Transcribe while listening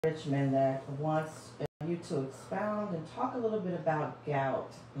Richmond that wants you to expound and talk a little bit about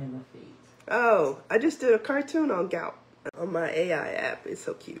gout in the feet. Oh, I just did a cartoon on gout on my AI app. It's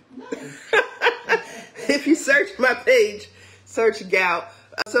so cute. Nice. If you search my page, search gout.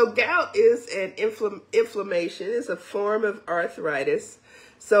 So gout is an inflammation. It's a form of arthritis.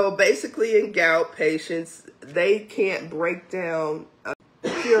 So basically in gout patients, they can't break down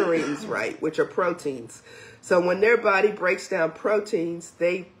purines right, which are proteins. So when their body breaks down proteins,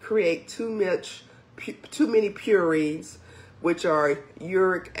 they create too many purines, which are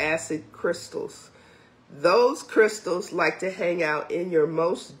uric acid crystals. Those crystals like to hang out in your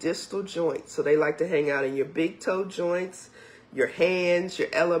most distal joints. So they like to hang out in your big toe joints, your hands, your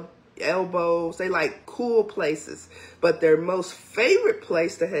elbows. They like cool places. But their most favorite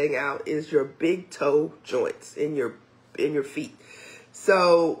place to hang out is your big toe joints in your feet.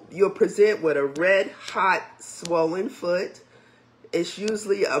 So you'll present with a red hot swollen foot. It's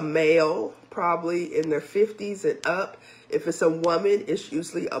usually a male, probably in their 50s and up. If it's a woman, it's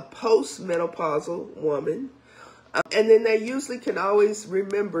usually a postmenopausal woman. And then they usually can always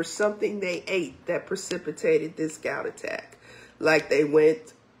remember something they ate that precipitated this gout attack. Like it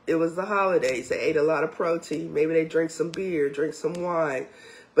was the holidays, they ate a lot of protein. Maybe they drink some beer, drink some wine.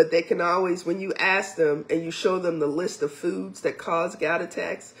 But they can always, when you ask them and you show them the list of foods that cause gout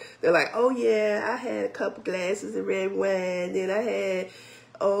attacks, they're like, oh yeah, I had a couple glasses of red wine, then I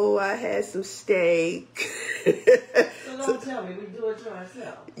had some steak. So don't tell me, we do it to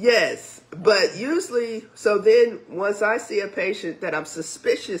ourselves. Yes, but usually, so then once I see a patient that I'm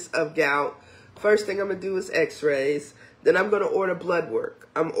suspicious of gout, first thing I'm going to do is x-rays. Then I'm going to order blood work.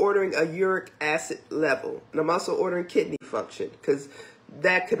 I'm ordering a uric acid level. And I'm also ordering kidney function because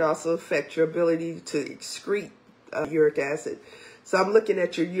that can also affect your ability to excrete uric acid. So I'm looking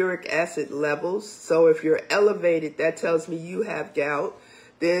at your uric acid levels. So if you're elevated, that tells me you have gout.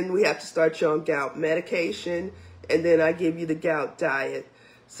 Then we have to start you on gout medication. And then I give you the gout diet.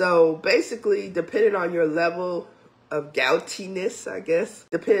 So basically, depending on your level of goutiness, I guess,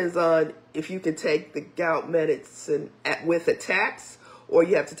 depends on if you can take the gout medicine with attacks or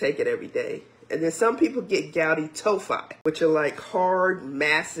you have to take it every day. And then some people get gouty tophi, which are like hard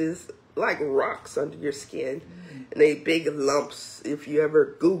masses, like rocks under your skin. And they big lumps. If you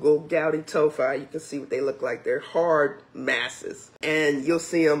ever Google gouty tophi, you can see what they look like. They're hard masses. And you'll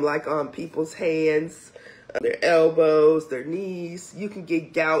see them like on people's hands, their elbows, their knees. You can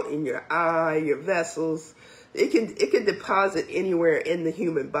get gout in your eye, your vessels. It can deposit anywhere in the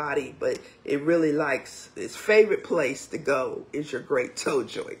human body, but it really likes, its favorite place to go is your great toe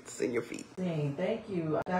joints in your feet. Thank you.